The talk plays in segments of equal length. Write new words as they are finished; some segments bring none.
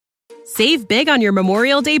Save big on your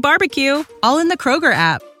Memorial Day barbecue, all in the Kroger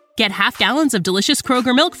app. Get half gallons of delicious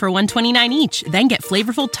Kroger milk for $1.29 each. Then get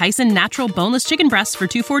flavorful Tyson natural boneless chicken breasts for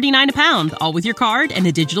 $2.49 a pound, all with your card and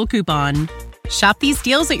a digital coupon. Shop these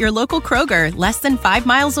deals at your local Kroger, less than 5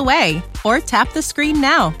 miles away. Or tap the screen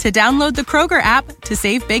now to download the Kroger app to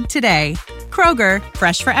save big today. Kroger,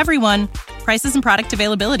 fresh for everyone. Prices and product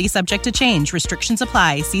availability subject to change. Restrictions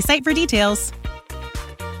apply. See site for details.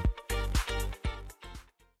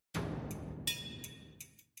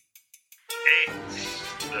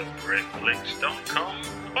 It's the Britflicks.com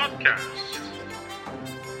podcast.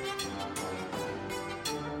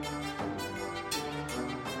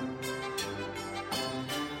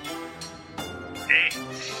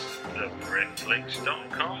 It's the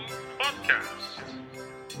Britflicks.com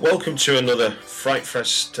podcast. Welcome to another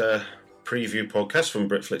Frightfest preview podcast from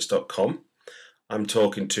Britflicks.com. I'm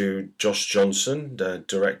talking to Josh Johnson, the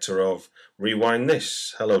director of Rewind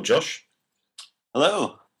This. Hello, Josh.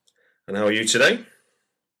 Hello. And how are you today?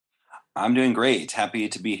 I'm doing great. Happy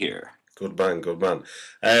to be here. Good man, good man.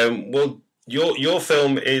 Well, your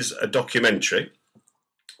film is a documentary.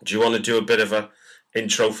 Do you want to do a bit of a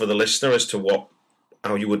intro for the listener as to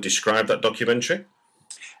how you would describe that documentary?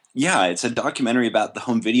 Yeah, it's a documentary about the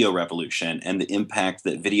home video revolution and the impact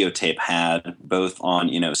that videotape had both on,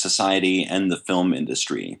 society and the film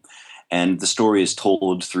industry. And the story is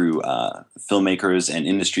told through filmmakers and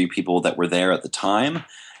industry people that were there at the time,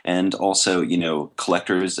 and also,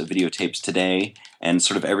 collectors of videotapes today, and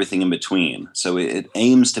sort of everything in between. So it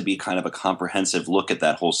aims to be kind of a comprehensive look at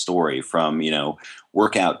that whole story from,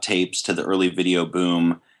 workout tapes to the early video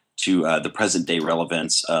boom to the present-day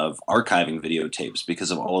relevance of archiving videotapes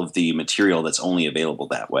because of all of the material that's only available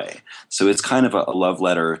that way. So it's kind of a love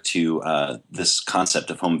letter to this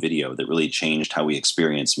concept of home video that really changed how we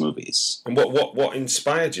experience movies. And what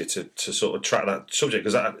inspired you to sort of track that subject?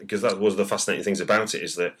 Because that was the fascinating things about it,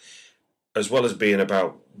 is that as well as being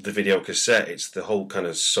about the video cassette, it's the whole kind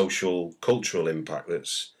of social, cultural impact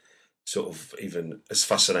that's sort of even as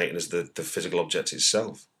fascinating as the physical object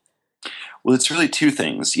itself. Well, it's really two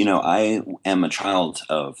things. I am a child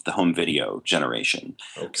of the home video generation.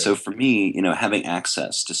 Okay. So for me, having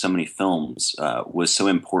access to so many films was so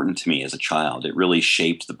important to me as a child. It really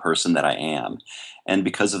shaped the person that I am. And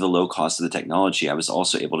because of the low cost of the technology, I was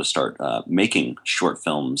also able to start making short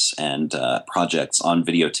films and projects on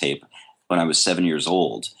videotape when I was 7 years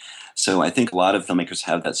old. So I think a lot of filmmakers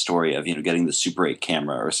have that story of, getting the Super 8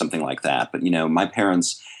 camera or something like that. But, my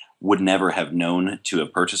parents would never have known to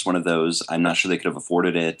have purchased one of those. I'm not sure they could have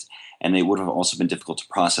afforded it. And it would have also been difficult to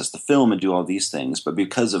process the film and do all these things. But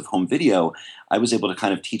because of home video, I was able to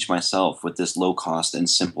kind of teach myself with this low cost and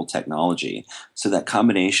simple technology. So that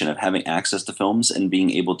combination of having access to films and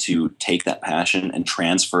being able to take that passion and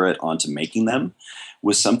transfer it onto making them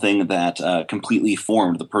was something that completely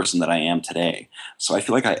formed the person that I am today. So I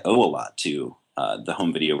feel like I owe a lot to the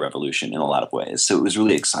home video revolution in a lot of ways. So it was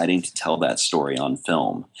really exciting to tell that story on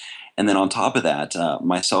film. And then on top of that,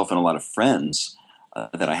 myself and a lot of friends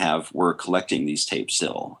that I have were collecting these tapes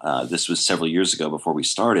still. This was several years ago before we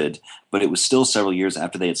started, but it was still several years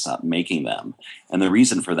after they had stopped making them. And the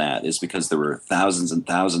reason for that is because there were thousands and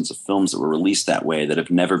thousands of films that were released that way that have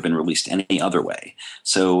never been released any other way.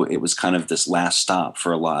 So it was kind of this last stop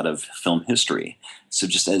for a lot of film history. So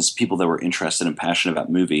just as people that were interested and passionate about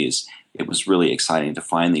movies, it was really exciting to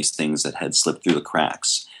find these things that had slipped through the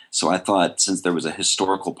cracks. So I thought since there was a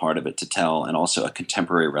historical part of it to tell and also a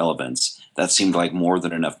contemporary relevance, that seemed like more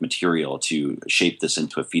than enough material to shape this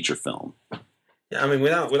into a feature film. Yeah, I mean,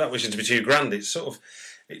 without wishing to be too grand, it's because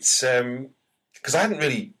I hadn't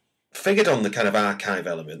really figured on the kind of archive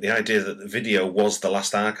element, the idea that the video was the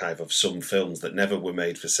last archive of some films that never were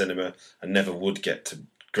made for cinema and never would get to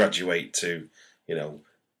graduate to,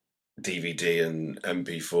 DVD and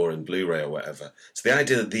MP4 and Blu-ray or whatever. So the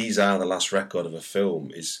idea that these are the last record of a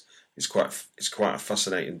film is quite a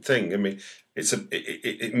fascinating thing. I mean,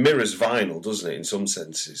 it mirrors vinyl, doesn't it? In some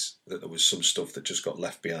senses, that there was some stuff that just got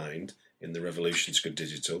left behind in the revolution to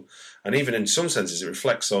digital, and even in some senses, it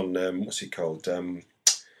reflects on what's he called?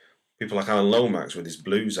 People like Alan Lomax with his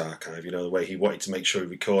blues archive. The way he wanted to make sure he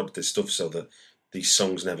recorded this stuff so that these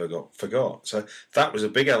songs never got forgot. So that was a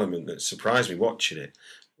big element that surprised me watching it.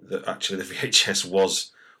 That actually the VHS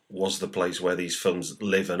was the place where these films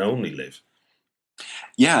live and only live.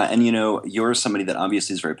 Yeah, and you're somebody that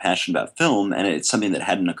obviously is very passionate about film, and it's something that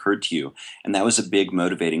hadn't occurred to you. And that was a big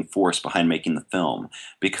motivating force behind making the film,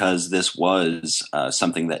 because this was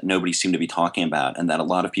something that nobody seemed to be talking about, and that a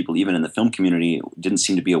lot of people, even in the film community, didn't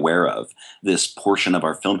seem to be aware of this portion of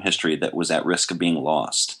our film history that was at risk of being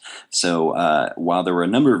lost. So while there were a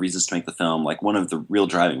number of reasons to make the film, like one of the real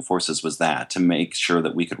driving forces was that, to make sure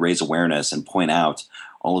that we could raise awareness and point out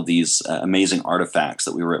all of these amazing artifacts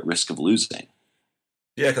that we were at risk of losing.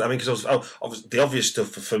 Yeah, I mean, because the obvious stuff,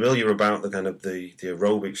 familiar about the kind of the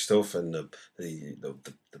aerobic stuff and the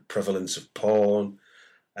prevalence of porn,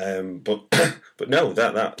 but but no,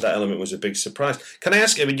 that element was a big surprise. Can I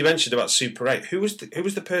ask? I mean, you mentioned about Super 8. Who was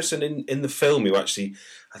the person in the film who actually?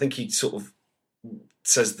 I think he sort of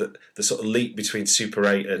says that the sort of leap between Super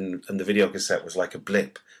 8 and the video cassette was like a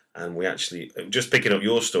blip, and we actually just picking up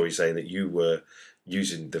your story saying that you were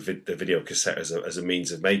using the video cassette as a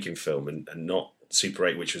means of making film and not Super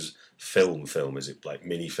 8, which was film, is it like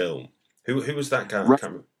mini film? Who was that guy? Right. I can't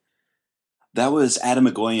remember. That was Adam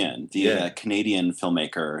Egoyan, the Yeah. Canadian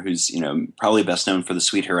filmmaker, who's probably best known for The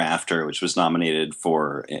Sweet Hereafter, which was nominated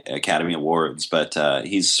for Academy Awards. But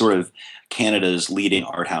he's sort of Canada's leading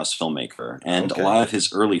art house filmmaker, and Okay. a lot of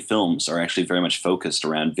his early films are actually very much focused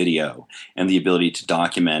around video and the ability to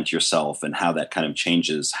document yourself and how that kind of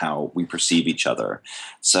changes how we perceive each other.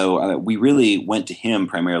 So we really went to him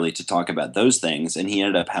primarily to talk about those things, and he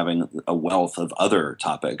ended up having a wealth of other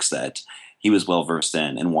topics that he was well versed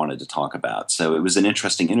in and wanted to talk about. So it was an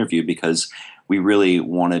interesting interview because we really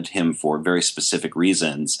wanted him for very specific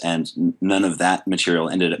reasons, and none of that material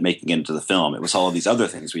ended up making it into the film. It was all of these other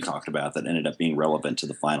things we talked about that ended up being relevant to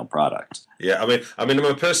the final product. Yeah, I mean, I'm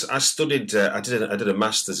a person. I studied. I did a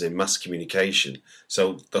master's in mass communication.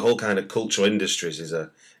 So the whole kind of cultural industries is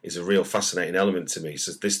a real fascinating element to me.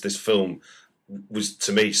 So this film was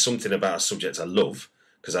to me something about a subject I love,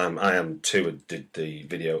 because I am too. Did the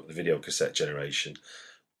video cassette generation.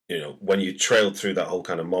 When you trailed through that whole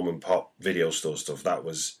kind of mom and pop video store stuff, that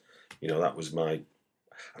was my.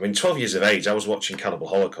 I mean, 12 years of age, I was watching Cannibal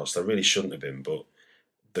Holocaust. I really shouldn't have been, but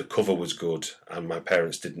the cover was good, and my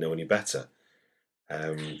parents didn't know any better.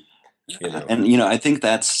 Um, And I think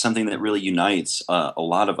that's something that really unites a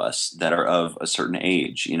lot of us that are of a certain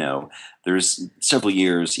age. There's several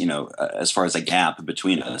years, as far as a gap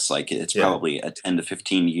between us. Like it's probably a 10 to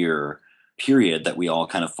 15 year period that we all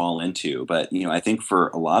kind of fall into. But I think for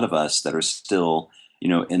a lot of us that are still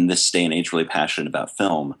in this day and age really passionate about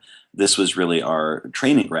film, this was really our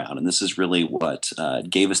training ground, and this is really what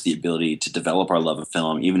gave us the ability to develop our love of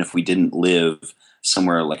film, even if we didn't live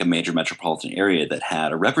somewhere like a major metropolitan area that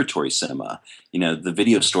had a repertory cinema. The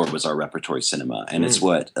video store was our repertory cinema, and it's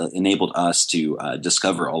what enabled us to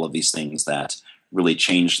discover all of these things that really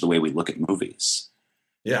changed the way we look at movies.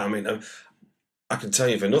 Yeah, I mean, I can tell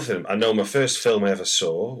you for nothing. I know my first film I ever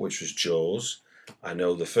saw, which was Jaws. I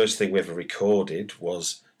know the first thing we ever recorded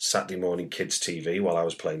was Saturday morning kids TV while I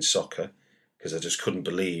was playing soccer, because I just couldn't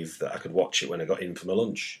believe that I could watch it when I got in for my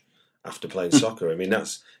lunch after playing soccer. I mean,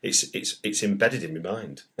 it's embedded in my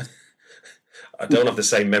mind. I don't have the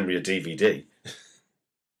same memory of DVD.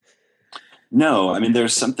 No, I mean,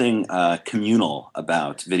 there's something communal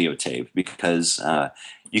about videotape because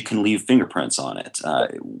you can leave fingerprints on it.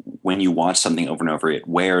 When you watch something over and over, it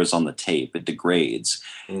wears on the tape, it degrades.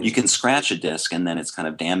 You can scratch a disc and then it's kind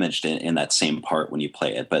of damaged in that same part when you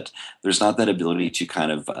play it, but there's not that ability to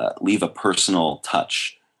kind of leave a personal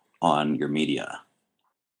touch on your media.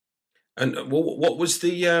 And what was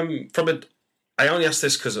the I only asked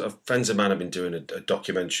this because friends of mine have been doing a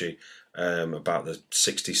documentary about the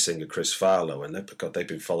 '60s singer Chris Farlow, and they've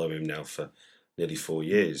been following him now for nearly 4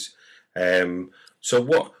 years. So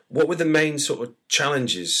what were the main sort of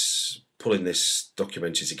challenges pulling this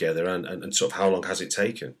documentary together, and sort of how long has it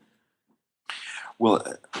taken?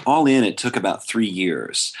 Well, all in, it took about 3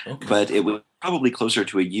 years, but it was probably closer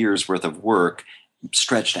to a year's worth of work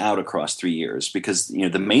stretched out across 3 years, because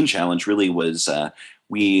the main challenge really was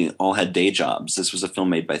we all had day jobs. This was a film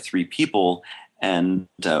made by 3 people, and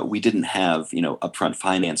we didn't have upfront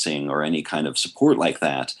financing or any kind of support like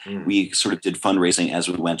that. We sort of did fundraising as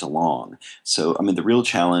we went along. So I mean, the real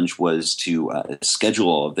challenge was to schedule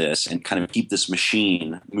all of this and kind of keep this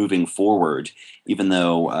machine moving forward, even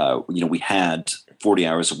though we had 40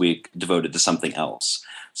 hours a week devoted to something else.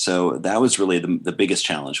 So that was really the biggest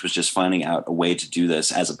challenge, was just finding out a way to do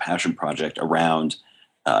this as a passion project around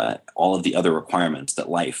all of the other requirements that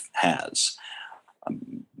life has.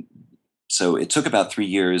 So it took about 3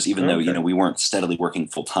 years, even though we weren't steadily working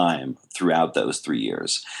full time throughout those 3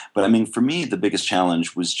 years. But I mean, for me, the biggest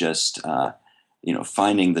challenge was just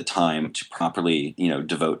finding the time to properly,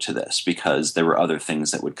 devote to this, because there were other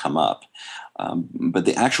things that would come up. But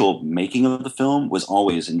the actual making of the film was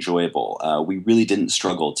always enjoyable. We really didn't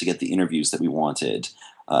struggle to get the interviews that we wanted.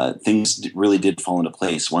 Things really did fall into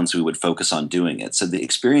place once we would focus on doing it. So the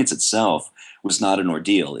experience itself was not an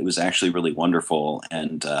ordeal. It was actually really wonderful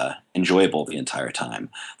and enjoyable the entire time.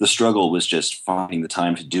 The struggle was just finding the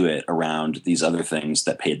time to do it around these other things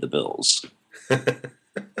that paid the bills.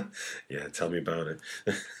 Yeah, tell me about it.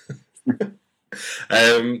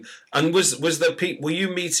 And was there were you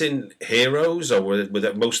meeting heroes, or were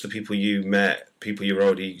there most of the people you met people you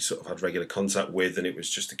already sort of had regular contact with, and it was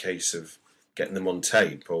just a case of getting them on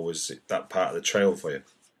tape, or was it that part of the trail for you?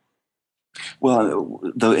 Well,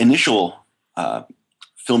 the initial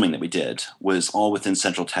filming that we did was all within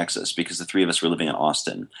Central Texas, because the three of us were living in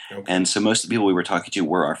Austin. Okay. And so most of the people we were talking to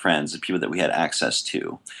were our friends, the people that we had access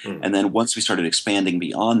to. And then once we started expanding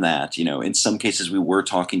beyond that, in some cases we were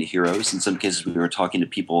talking to heroes. In some cases we were talking to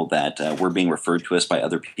people that were being referred to us by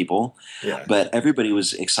other people. Yeah. But everybody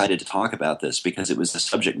was excited to talk about this because it was the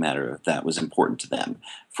subject matter that was important to them.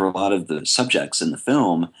 For a lot of the subjects in the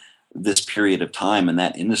film, this period of time in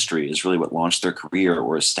that industry is really what launched their career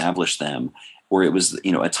or established them, or it was,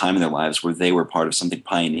 a time in their lives where they were part of something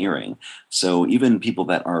pioneering. So even people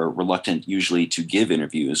that are reluctant usually to give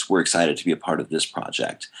interviews were excited to be a part of this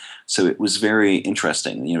project. So it was very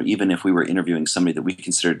interesting. Even if we were interviewing somebody that we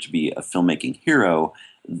considered to be a filmmaking hero,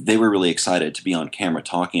 they were really excited to be on camera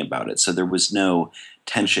talking about it. So there was no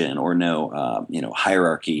tension or no,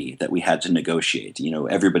 hierarchy that we had to negotiate.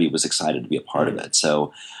 Everybody was excited to be a part of it.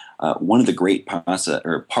 So one of the great parts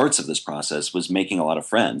of this process was making a lot of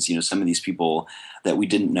friends. Some of these people that we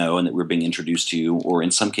didn't know and that we were being introduced to, or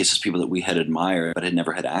in some cases people that we had admired but had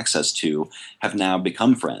never had access to, have now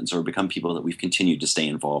become friends or become people that we've continued to stay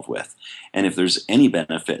involved with. And if there's any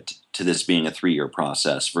benefit to this being a 3-year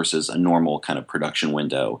process versus a normal kind of production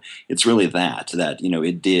window, it's really that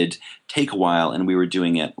it did take a while and we were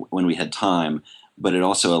doing it when we had time, but it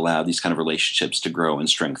also allowed these kind of relationships to grow and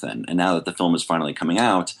strengthen. And now that the film is finally coming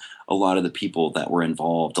out, a lot of the people that were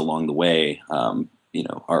involved along the way,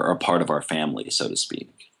 are a part of our family, so to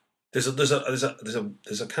speak. There's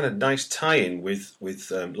a kind of nice tie-in with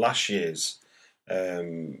last year's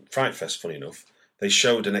Fright Fest. Funny enough, they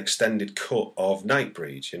showed an extended cut of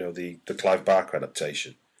Nightbreed, the Clive Barker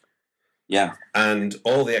adaptation. Yeah, and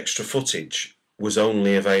all the extra footage was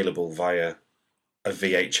only available via a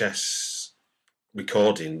VHS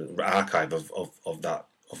recording archive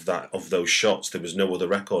of those shots. There was no other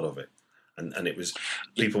record of it, and it was,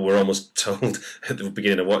 people were almost told at the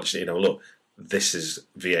beginning of watching it, look, this is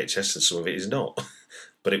VHS and some of it is not.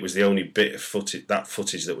 But it was the only bit of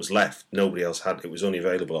footage that was left. Nobody else had. It was only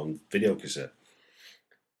available on video cassette.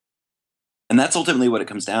 And that's ultimately what it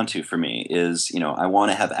comes down to for me is, I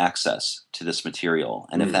want to have access to this material.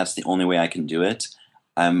 And if that's the only way I can do it,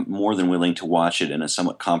 I'm more than willing to watch it in a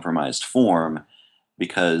somewhat compromised form,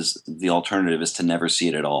 because the alternative is to never see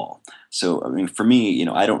it at all. So, for me,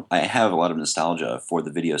 I have a lot of nostalgia for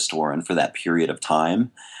the video store and for that period of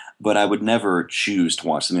time, but I would never choose to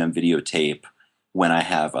watch something on videotape when I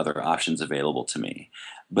have other options available to me.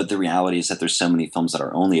 But the reality is that there's so many films that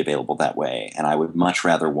are only available that way, and I would much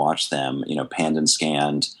rather watch them, panned and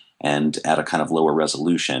scanned and at a kind of lower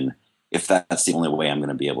resolution, if that's the only way I'm going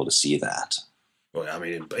to be able to see that. Well,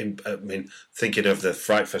 thinking of the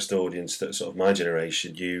Fright Fest audience, that sort of my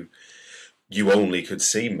generation, you only could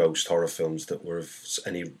see most horror films that were of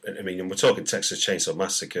any. And we're talking Texas Chainsaw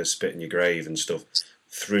Massacre, Spit in Your Grave, and stuff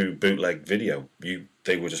through bootleg video.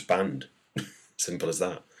 They were just banned, simple as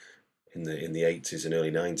that. In the 80s and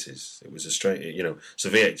early 90s, it was a straight, So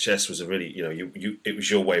VHS was a really, it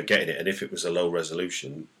was your way of getting it, and if it was a low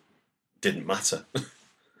resolution, didn't matter.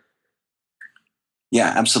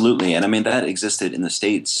 Yeah, absolutely. And that existed in the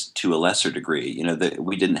States to a lesser degree.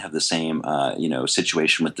 We didn't have the same,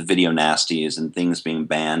 situation with the video nasties and things being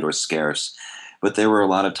banned or scarce. But there were a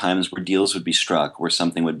lot of times where deals would be struck, where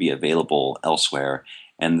something would be available elsewhere,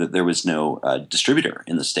 and that there was no distributor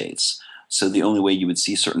in the States. So the only way you would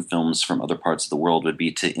see certain films from other parts of the world would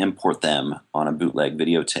be to import them on a bootleg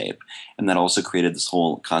videotape. And that also created this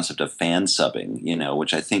whole concept of fan subbing,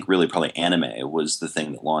 which I think really probably anime was the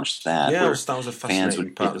thing that launched that. Yeah, that was a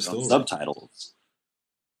fascinating part of the story. Subtitles.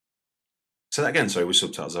 So that again, sorry, with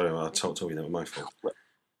subtitles. I told you that was my fault.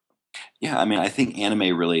 Yeah, I think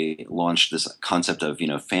anime really launched this concept of,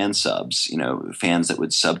 fan subs, fans that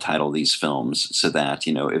would subtitle these films so that,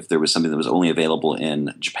 if there was something that was only available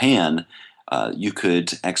in Japan, you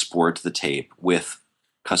could export the tape with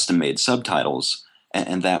custom-made subtitles,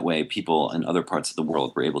 and that way people in other parts of the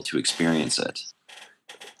world were able to experience it.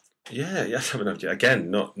 Yeah. I mean, again,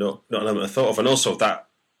 not an element I thought of, and also that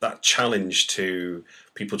challenge to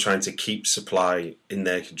people trying to keep supply in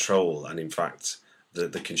their control, and in fact, the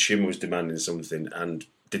consumer was demanding something and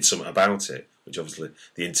did something about it, which obviously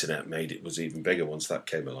the internet made it was even bigger once that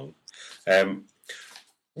came along.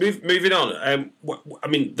 Moving on, I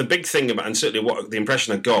mean, the big thing about, and certainly what the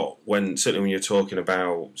impression I got certainly when you're talking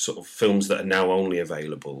about sort of films that are now only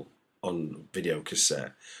available on video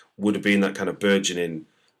cassette, would have been that kind of burgeoning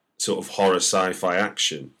sort of horror sci-fi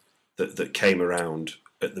action that came around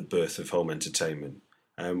at the birth of home entertainment.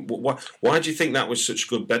 Why do you think that was such a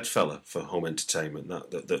good bedfellow for home entertainment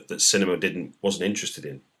that cinema wasn't interested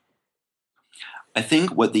in? I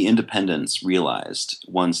think what the independents realized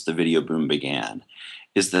once the video boom began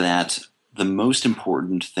is that the most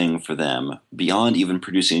important thing for them, beyond even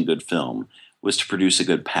producing a good film, was to produce a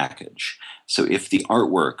good package. So if the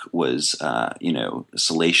artwork was,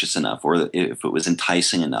 salacious enough, or if it was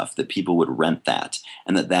enticing enough that people would rent that,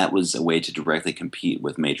 and that was a way to directly compete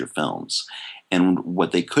with major films. And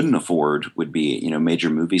what they couldn't afford would be, major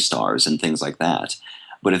movie stars and things like that.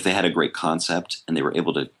 But if they had a great concept and they were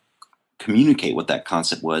able to communicate what that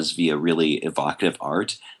concept was via really evocative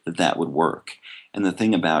art, that would work. And the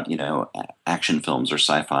thing about, action films or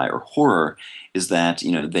sci-fi or horror is that,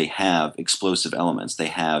 they have explosive elements. They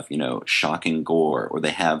have, shocking gore, or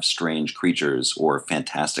they have strange creatures or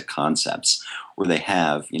fantastic concepts, or they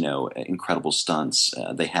have, incredible stunts.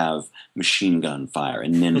 They have machine gun fire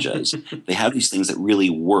and ninjas. They have these things that really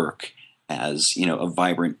work as, a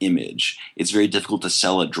vibrant image. It's very difficult to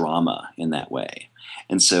sell a drama in that way.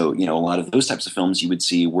 And so, a lot of those types of films you would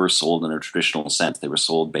see were sold in a traditional sense. They were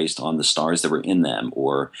sold based on the stars that were in them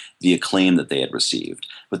or the acclaim that they had received.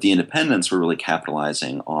 But the independents were really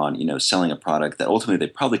capitalizing on, selling a product that ultimately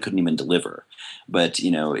they probably couldn't even deliver. But,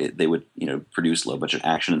 they would, produce low-budget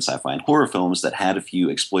action and sci-fi and horror films that had a few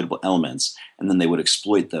exploitable elements, and then they would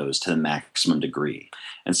exploit those to the maximum degree.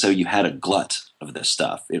 And so you had a glut of this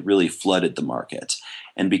stuff. It really flooded the market.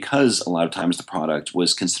 And because a lot of times the product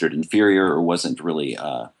was considered inferior or wasn't really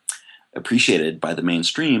appreciated by the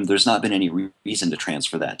mainstream, there's not been any reason to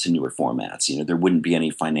transfer that to newer formats. There wouldn't be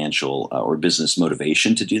any financial or business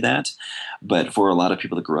motivation to do that. But for a lot of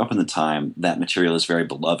people that grew up in the time, that material is very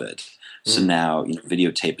beloved. So now,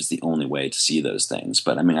 videotape is the only way to see those things.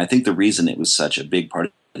 But I mean, I think the reason it was such a big part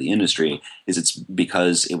of the industry is it's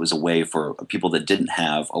because it was a way for people that didn't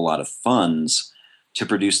have a lot of funds to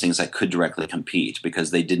produce things that could directly compete,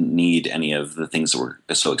 because they didn't need any of the things that were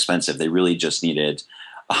so expensive. They really just needed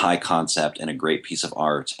a high concept and a great piece of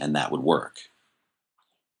art, and that would work.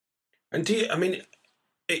 And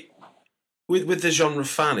with the genre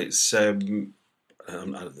fan, it's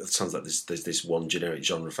it sounds like there's this one generic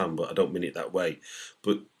genre fan, but I don't mean it that way.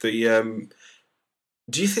 But do you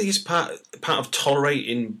think it's part of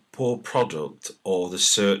tolerating poor product, or the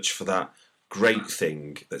search for that great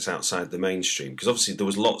thing that's outside the mainstream? Because obviously there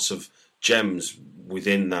was lots of gems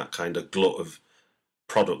within that kind of glut of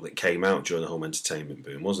product that came out during the home entertainment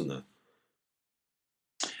boom, wasn't there?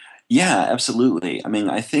 Yeah, absolutely. I mean,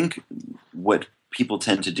 I think what people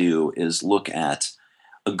tend to do is look at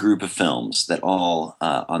a group of films that all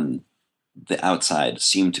on the outside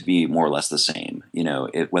seem to be more or less the same.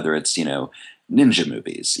 Whether it's, ninja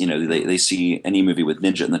movies. They see any movie with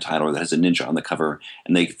ninja in the title or that has a ninja on the cover,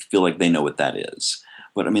 and they feel like they know what that is.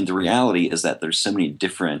 But I mean, the reality is that there's so many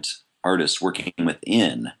different artists working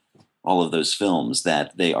within all of those films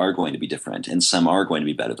that they are going to be different, and some are going to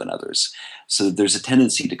be better than others. So there's a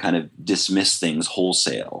tendency to kind of dismiss things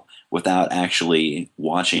wholesale without actually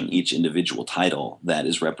watching each individual title that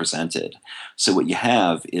is represented. So what you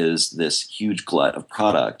have is this huge glut of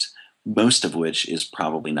product, most of which is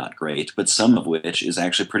probably not great, but some of which is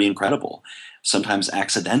actually pretty incredible, sometimes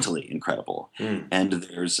accidentally incredible. And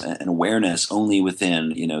there's an awareness only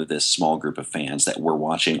within, this small group of fans that were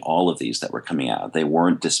watching all of these that were coming out. They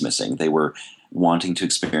weren't dismissing. They were wanting to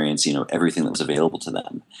experience, everything that was available to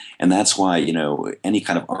them. And that's why, any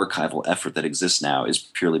kind of archival effort that exists now is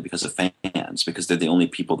purely because of fans, because they're the only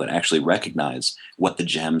people that actually recognize what the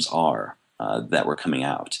gems are that were coming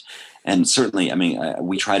out. And certainly, I mean,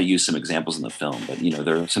 we try to use some examples in the film, but,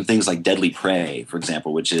 there are some things like Deadly Prey, for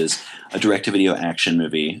example, which is a direct-to-video action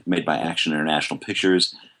movie made by Action International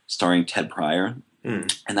Pictures, starring Ted Pryor.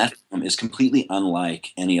 And that film is completely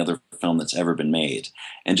unlike any other film that's ever been made.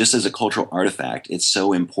 And just as a cultural artifact, it's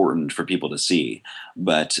so important for people to see.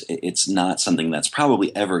 But it's not something that's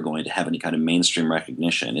probably ever going to have any kind of mainstream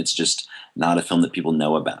recognition. It's just not a film that people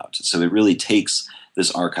know about. So it really takes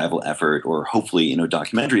this archival effort, or hopefully,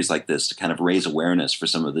 documentaries like this, to kind of raise awareness for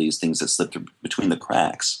some of these things that slip through between the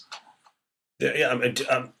cracks. Yeah.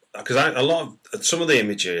 because a lot of some of the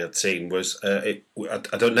imagery I'd seen was I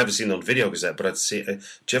don't never seen it on Video Gazette, but I'd see.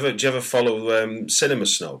 Do you ever follow Cinema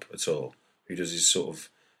Snob at all? Who does his sort of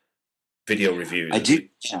video reviews? I do.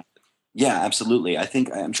 Yeah. Yeah, absolutely. I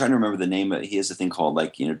think I'm trying to remember the name. He has a thing called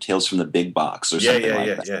Tales from the Big Box or something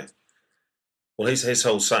like that. Yeah. Well, his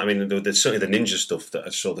whole site. I mean, there's certainly the ninja stuff that I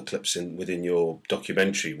saw the clips in within your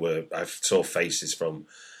documentary, where I saw faces from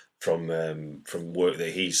work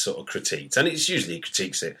that he sort of critiqued, and it's usually he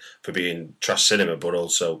critiques it for being trash cinema, but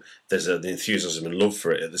also there's the enthusiasm and love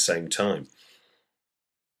for it at the same time.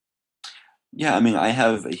 Yeah, I mean, I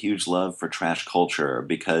have a huge love for trash culture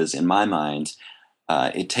because, in my mind,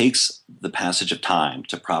 it takes the passage of time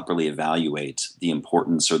to properly evaluate the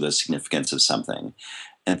importance or the significance of something.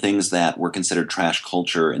 And things that were considered trash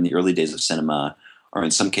culture in the early days of cinema are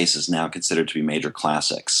in some cases now considered to be major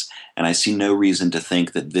classics. And I see no reason to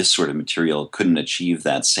think that this sort of material couldn't achieve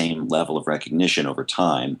that same level of recognition over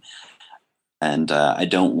time. And I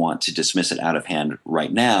don't want to dismiss it out of hand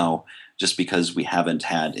right now just because we haven't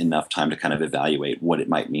had enough time to kind of evaluate what it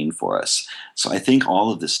might mean for us. So I think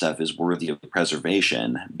all of this stuff is worthy of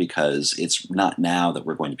preservation because it's not now that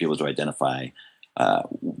we're going to be able to identify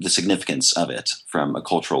the significance of it from a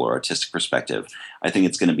cultural or artistic perspective. I think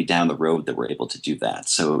it's going to be down the road that we're able to do that.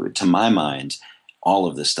 So to my mind, all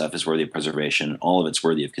of this stuff is worthy of preservation. All of it's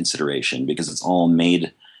worthy of consideration because it's all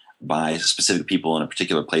made by specific people in a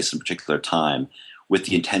particular place and a particular time with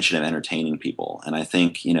the intention of entertaining people. And I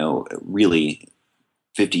think, really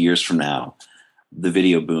 50 years from now, the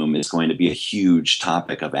video boom is going to be a huge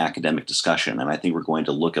topic of academic discussion. And I think we're going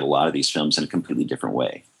to look at a lot of these films in a completely different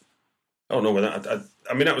way. Oh, no,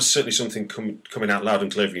 I mean, that was certainly something coming out loud and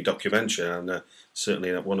clear from your documentary. And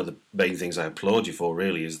certainly one of the main things I applaud you for,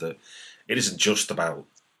 really, is that it isn't just about,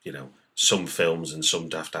 some films and some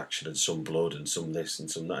daft action and some blood and some this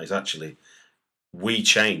and some that. It's actually, we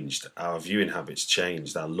changed, our viewing habits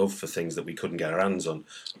changed, our love for things that we couldn't get our hands on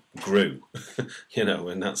grew,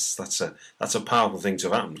 and that's a powerful thing to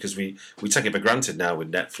have happened because we take it for granted now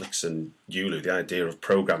with Netflix and Hulu, the idea of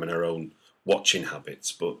programming our own watching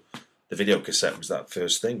habits, but the video cassette was that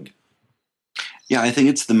first thing. Yeah, I think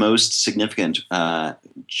it's the most significant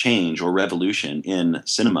change or revolution in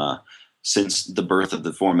cinema since the birth of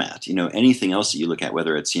the format. Anything else that you look at,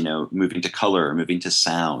 whether it's, moving to color or moving to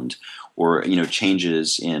sound or,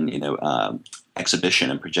 changes in,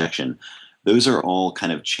 exhibition and projection, those are all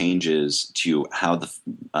kind of changes to how the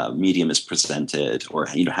medium is presented or,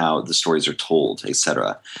 how the stories are told,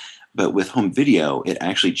 etc. But with home video, it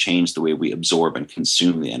actually changed the way we absorb and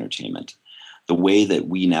consume the entertainment. The way that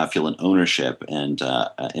we now feel an ownership and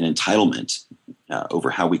an entitlement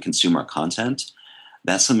over how we consume our content,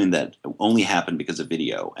 that's something that only happened because of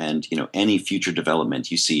video. And, any future development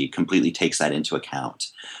you see completely takes that into account.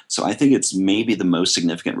 So I think it's maybe the most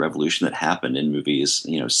significant revolution that happened in movies,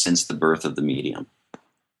 since the birth of the medium.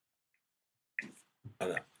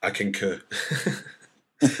 I concur.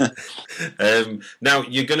 Now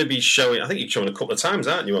you're going to be showing. I think you're showing a couple of times,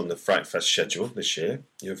 aren't you, on the Fright Fest schedule this year?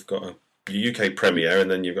 You've got your UK premiere, and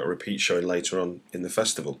then you've got a repeat showing later on in the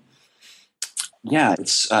festival. Yeah,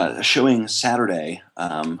 it's showing Saturday,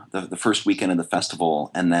 the first weekend of the festival,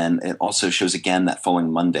 and then it also shows again that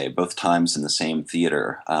following Monday, both times in the same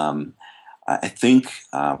theater. I think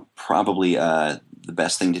probably the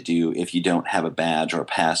best thing to do if you don't have a badge or a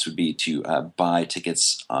pass would be to buy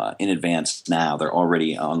tickets in advance now. They're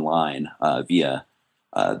already online via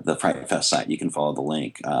the Fright Fest site. You can follow the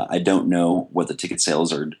link. I don't know what the ticket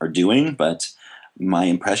sales are doing, but my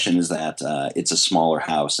impression is that it's a smaller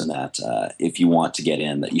house and that if you want to get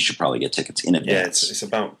in, that you should probably get tickets in advance. Yeah, it's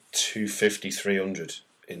about 250, 300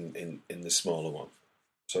 in the smaller one.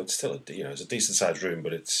 So it's still it's a decent sized room,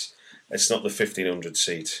 but it's not the 1,500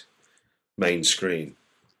 seat main screen.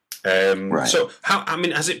 Right. So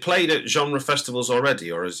has it played at genre festivals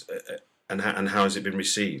already, or and how has it been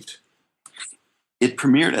received? It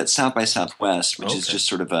premiered at South by Southwest, which is just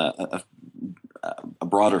sort of a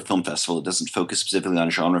broader film festival. It doesn't focus specifically on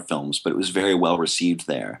genre films, but it was very well received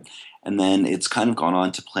there. And then it's kind of gone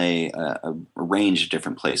on to play a range of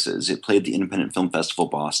different places. It played the Independent Film Festival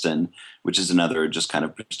Boston, which is another just kind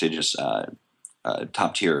of prestigious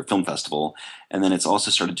top-tier film festival. And then it's also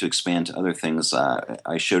started to expand to other things.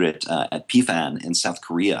 I showed it at PFAN in South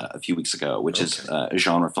Korea a few weeks ago, which is a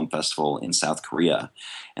genre film festival in South Korea.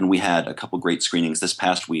 And we had a couple great screenings this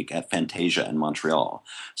past week at Fantasia in Montreal.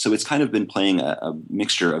 So it's kind of been playing a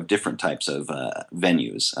mixture of different types of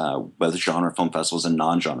venues, both genre film festivals and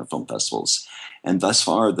non-genre film festivals. And thus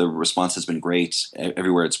far, the response has been great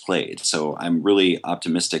everywhere it's played. So I'm really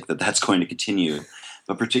optimistic that that's going to continue.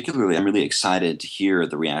 But particularly, I'm really excited to hear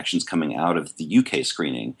the reactions coming out of the UK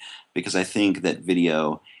screening, because I think that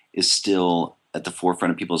video is still at the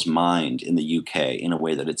forefront of people's mind in the UK in a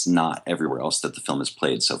way that it's not everywhere else that the film has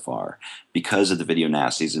played so far, because of the video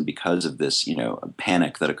nasties and because of this,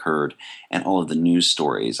 panic that occurred and all of the news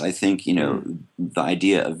stories. I think, the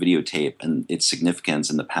idea of videotape and its significance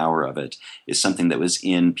and the power of it is something that was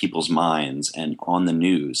in people's minds and on the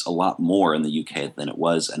news a lot more in the UK than it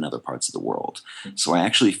was in other parts of the world. So I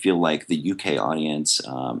actually feel like the UK audience,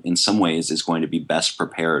 in some ways, is going to be best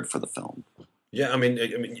prepared for the film. Yeah, I mean,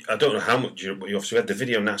 I don't know how much you obviously had the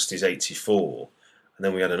Video Nasties '84, and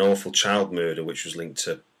then we had an awful child murder which was linked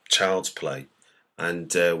to Child's Play,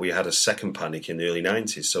 and we had a second panic in the early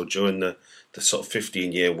 '90s. So during the sort of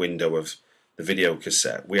 15-year window of the video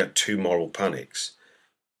cassette, we had two moral panics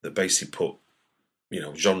that basically put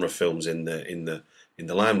genre films in the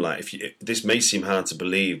limelight. This may seem hard to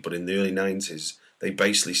believe, but in the early '90s, they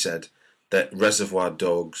basically said that Reservoir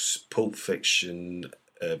Dogs, Pulp Fiction,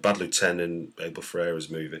 Bad Lieutenant, Abel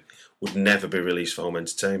Ferreira's movie, would never be released for home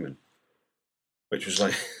entertainment, which was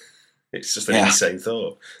like, it's just an insane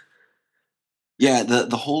thought. Yeah,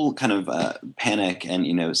 the whole kind of panic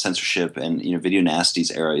and censorship and video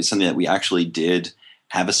nasties era is something that we actually did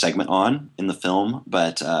have a segment on in the film,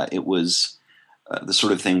 but it was the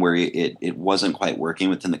sort of thing where it wasn't quite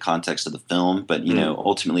working within the context of the film. But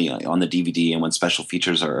ultimately on the DVD and when special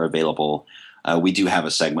features are available, we do have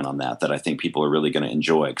a segment on that I think people are really going to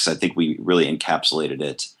enjoy, because I think we really encapsulated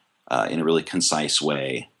it in a really concise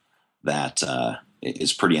way that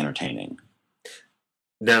is pretty entertaining.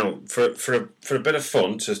 Now, for a bit of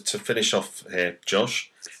fun to finish off here,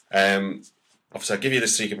 Josh, obviously I'll give you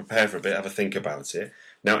this so you can prepare for a bit, have a think about it.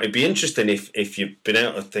 Now, it'd be interesting if you've been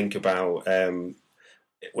able to think about,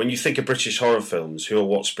 when you think of British horror films, who or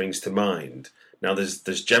what springs to mind? Now,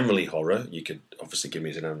 there's generally horror. You could obviously give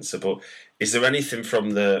me an answer, but is there anything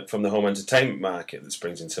from the home entertainment market that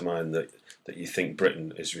springs into mind that you think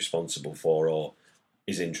Britain is responsible for or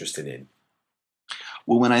is interested in?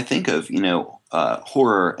 Well, when I think of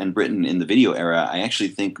horror and Britain in the video era, I actually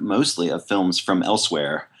think mostly of films from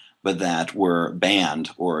elsewhere, but that were banned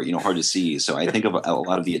or hard to see. So I think of a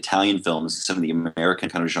lot of the Italian films, some of the American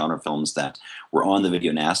kind of genre films that were on the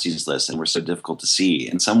video nasties list and were so difficult to see.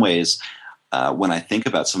 In some ways, when I think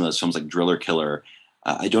about some of those films like Driller Killer,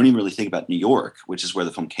 I don't even really think about New York, which is where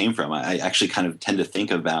the film came from. I actually kind of tend to think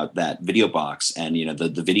about that video box and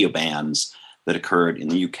the video bans that occurred in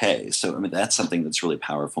the UK. So I mean that's something that's really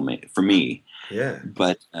powerful for me. Yeah.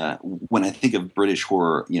 But when I think of British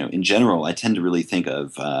horror, in general, I tend to really think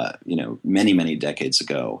of many, many decades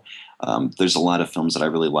ago. There's a lot of films that I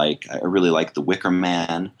really like. I really like The Wicker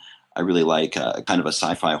Man. I really like kind of a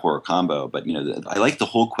sci-fi horror combo. But I like the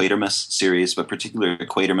whole Quatermass series, but particularly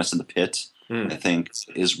Quatermass in the Pit. I think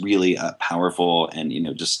is really powerful, and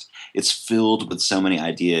just it's filled with so many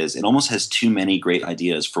ideas. It almost has too many great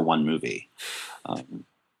ideas for one movie.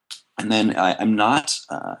 And then I'm not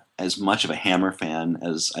as much of a Hammer fan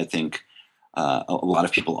as I think a lot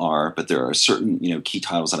of people are, but there are certain key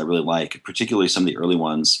titles that I really like, particularly some of the early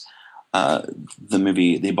ones. The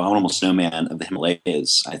movie The Abominable Snowman of the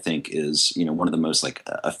Himalayas, I think, is one of the most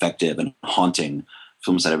effective and haunting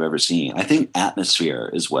films that I've ever seen. I think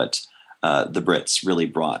atmosphere is what the Brits really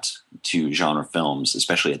brought to genre films,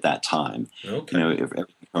 especially at that time. Okay.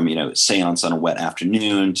 From Seance on a Wet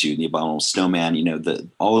Afternoon to The Abominable Snowman,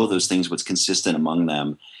 all of those things. What's consistent among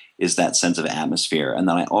them is that sense of atmosphere. And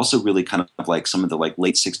then I also really kind of like some of the late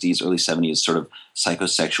 60s, early 70s sort of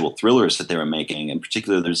psychosexual thrillers that they were making. In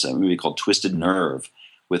particular, there's a movie called Twisted Nerve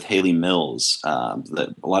with Haley Mills.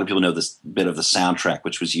 That a lot of people know this bit of the soundtrack,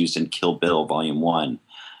 which was used in Kill Bill Volume 1.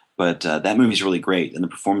 But that movie's really great, and the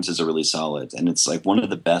performances are really solid. And it's like one of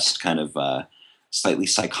the best kind of slightly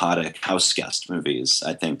psychotic house guest movies,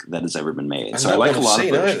 I think, that has ever been made. So I like a lot of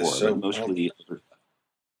British horror, but mostly... I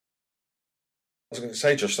was going to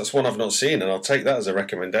say, Josh, that's one I've not seen, and I'll take that as a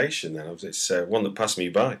recommendation then. It's one that passed me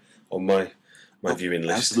by on my viewing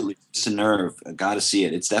list. Absolutely. It's a nerve. Got to see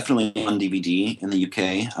it. It's definitely on DVD in the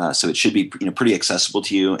UK, so it should be pretty accessible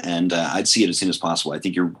to you, and I'd see it as soon as possible. I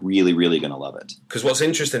think you're really, really going to love it. Because what's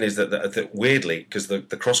interesting is that weirdly, because the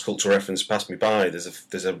cross-culture reference passed me by,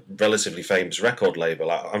 there's a relatively famous record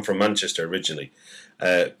label. I'm from Manchester originally,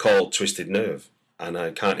 called Twisted Nerve, and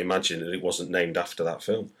I can't imagine that it wasn't named after that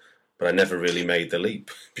film. But I never really made the leap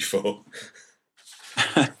before.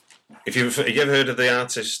 Have you ever heard of the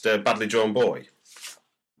artist Badly Drawn Boy?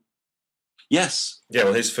 Yes. Yeah,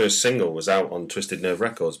 well, his first single was out on Twisted Nerve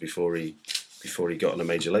Records before he got on a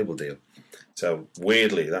major label deal. So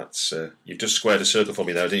weirdly, that's you've just squared a circle for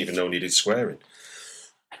me there. I didn't even know I needed squaring.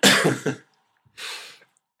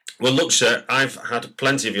 Well, look, sir, I've had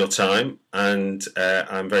plenty of your time, and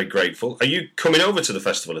I'm very grateful. Are you coming over to the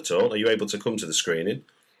festival at all? Are you able to come to the screening?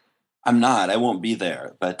 I'm not. I won't be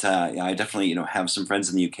there, but yeah, I definitely have some friends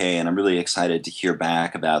in the UK, and I'm really excited to hear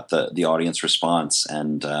back about the audience response.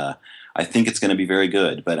 And I think it's going to be very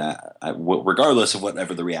good. But regardless of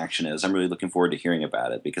whatever the reaction is, I'm really looking forward to hearing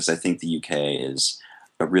about it because I think the UK is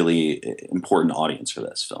a really important audience for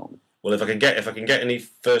this film. Well, if I can get any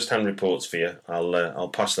first-hand reports for you, I'll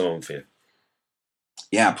pass them on for you.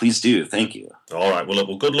 Yeah, please do. Thank you. All right. Well,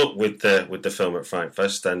 look, good luck with the film at Fright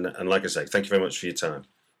Fest, and like I say, thank you very much for your time.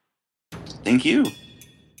 Thank you.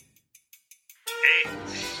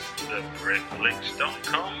 It's the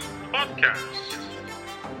BritFlix.com podcast.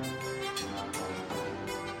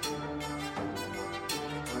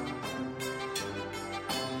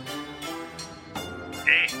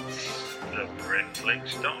 It's the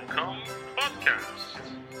BritFlix.com podcast.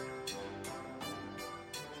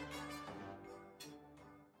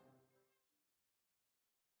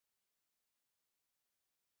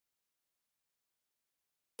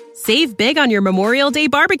 Save big on your Memorial Day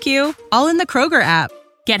barbecue, all in the Kroger app.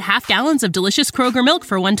 Get half gallons of delicious Kroger milk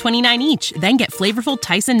for $1.29 each. Then get flavorful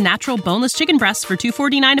Tyson natural boneless chicken breasts for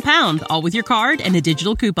 $2.49 a pound, all with your card and a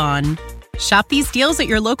digital coupon. Shop these deals at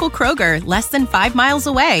your local Kroger, less than 5 miles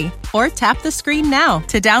away. Or tap the screen now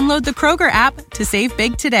to download the Kroger app to save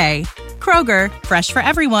big today. Kroger, fresh for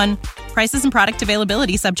everyone. Prices and product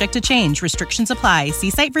availability subject to change. Restrictions apply.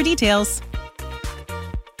 See site for details.